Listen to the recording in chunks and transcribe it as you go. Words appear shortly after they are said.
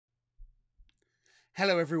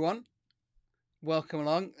Hello, everyone. Welcome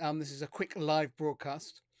along. This is a quick live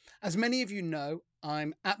broadcast. As many of you know,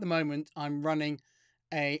 I'm running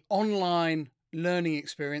a online learning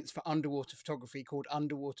experience for underwater photography called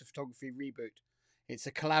Underwater Photography Reboot. It's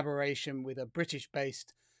a collaboration with a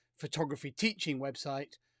British-based photography teaching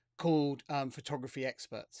website called Photography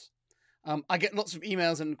Experts. I get lots of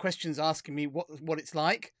emails and questions asking me what it's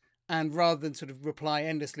like, and rather than sort of reply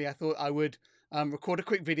endlessly, I thought I would record a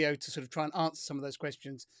quick video to sort of try and answer some of those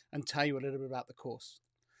questions and tell you a little bit about the course.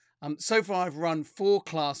 So far, I've run 4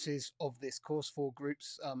 classes of this course. 4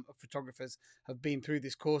 groups of photographers have been through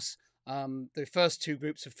this course. The first 2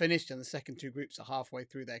 groups have finished, and the second 2 groups are halfway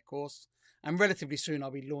through their course. And relatively soon,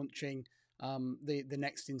 I'll be launching the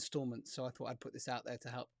next instalment. So I thought I'd put this out there to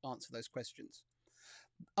help answer those questions.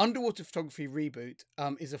 Underwater Photography Reboot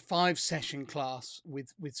is a 5-session class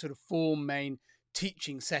with sort of 4 main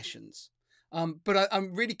teaching sessions. But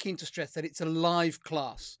I'm really keen to stress that it's a live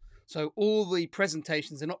class. So all the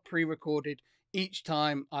presentations are not pre-recorded. Each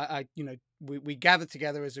time we gather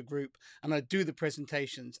together as a group and I do the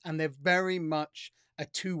presentations, and they're very much a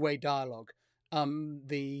two-way dialogue.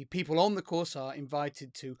 The people on the course are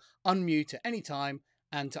invited to unmute at any time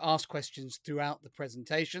and to ask questions throughout the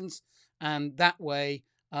presentations, and that way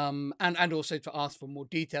and also to ask for more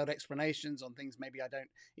detailed explanations on things maybe I don't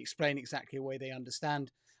explain exactly the way they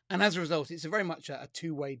understand. And as a result, it's very much a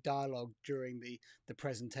two-way dialogue during the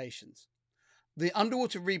presentations. The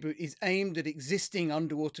Underwater Reboot is aimed at existing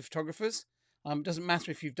underwater photographers. Doesn't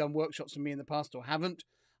matter if you've done workshops with me in the past or haven't,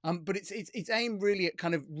 but it's aimed really at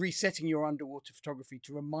kind of resetting your underwater photography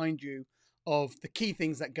to remind you of the key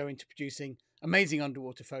things that go into producing amazing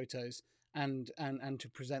underwater photos, and to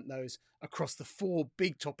present those across the 4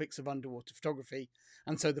 big topics of underwater photography.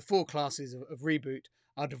 And so the 4 classes of Reboot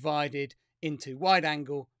are divided into wide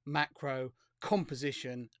angle, macro,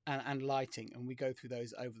 composition, and lighting, and we go through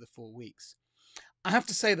those over the 4 weeks. I have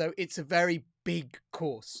to say though, it's a very big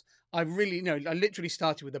course. I literally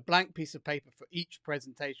started with a blank piece of paper for each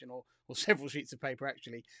presentation, or several sheets of paper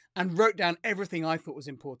actually, and wrote down everything I thought was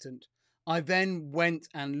important. I then went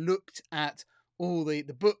and looked at all the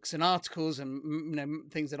books and articles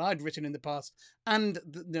and things that I'd written in the past, and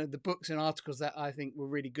the books and articles that I think were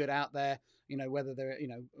really good out there, whether they're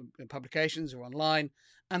publications or online,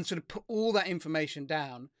 and sort of put all that information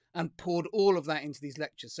down and poured all of that into these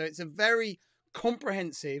lectures. So it's a very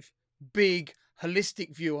comprehensive, big,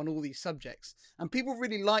 holistic view on all these subjects, and people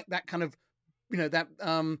really like that kind of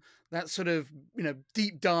that sort of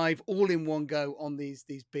deep dive all in one go on these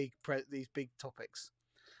big topics.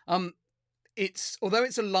 Although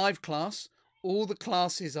it's a live class, all the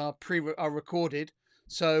classes are recorded.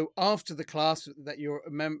 So after the class that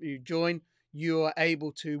you join, you are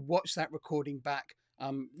able to watch that recording back,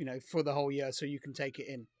 for the whole year, so you can take it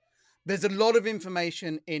in. There's a lot of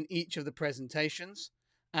information in each of the presentations,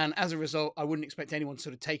 and as a result, I wouldn't expect anyone to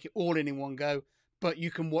sort of take it all in one go, but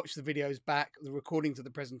you can watch the videos back, the recordings of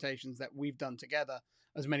the presentations that we've done together,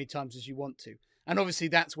 as many times as you want to. And obviously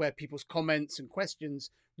that's where people's comments and questions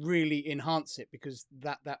really enhance it, because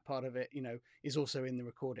that part of it, is also in the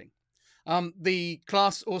recording. The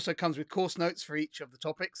class also comes with course notes for each of the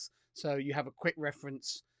topics, so you have a quick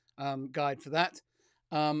reference guide for that.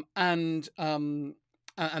 And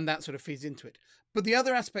that sort of feeds into it. But the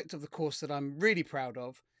other aspect of the course that I'm really proud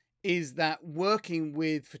of is that working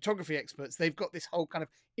with photography experts, they've got this whole kind of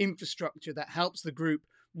infrastructure that helps the group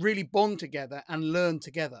really bond together and learn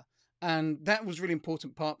together. And that was a really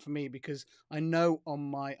important part for me, because I know on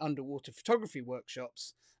my underwater photography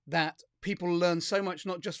workshops that people learn so much,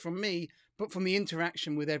 not just from me, but from the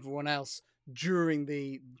interaction with everyone else during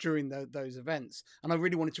those events. And I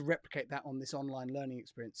really wanted to replicate that on this online learning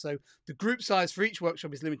experience. So the group size for each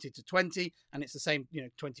workshop is limited to 20, and it's the same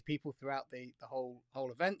 20 people throughout the whole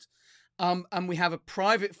event. And we have a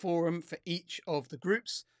private forum for each of the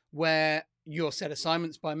groups where you're set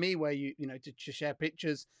assignments by me, where you to share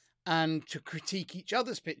pictures and to critique each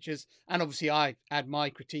other's pictures, and obviously I add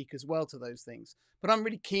my critique as well to those things. But I'm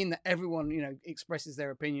really keen that everyone expresses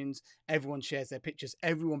their opinions, everyone shares their pictures,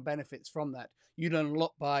 everyone benefits from that. You learn a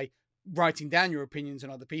lot by writing down your opinions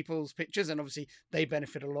on other people's pictures, and obviously they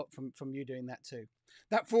benefit a lot from you doing that too.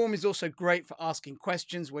 That forum is also great for asking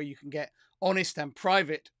questions, where you can get honest and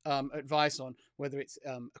private advice on whether it's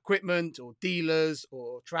equipment or dealers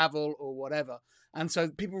or travel or whatever. And so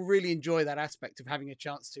people really enjoy that aspect of having a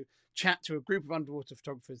chance to chat to a group of underwater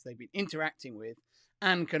photographers they've been interacting with,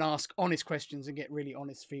 and can ask honest questions and get really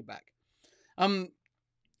honest feedback.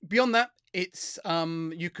 Beyond that, it's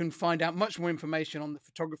you can find out much more information on the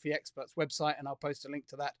Photography Experts website, and I'll post a link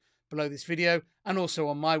to that below this video, and also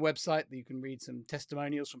on my website that you can read some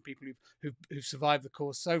testimonials from people who've survived the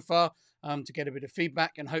course so far, to get a bit of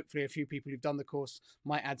feedback, and hopefully a few people who've done the course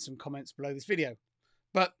might add some comments below this video.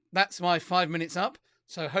 But that's my 5 minutes up,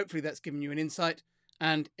 so hopefully that's given you an insight.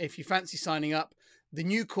 And if you fancy signing up, the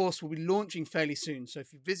new course will be launching fairly soon. So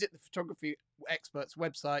if you visit the Photography Experts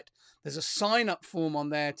website, there's a sign-up form on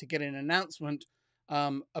there to get an announcement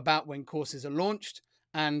about when courses are launched,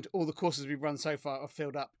 and all the courses we've run so far are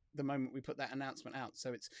filled up the moment we put that announcement out.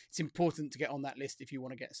 So it's important to get on that list if you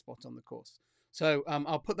want to get a spot on the course. So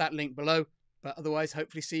I'll put that link below, but otherwise,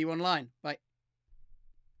 hopefully see you online. Bye.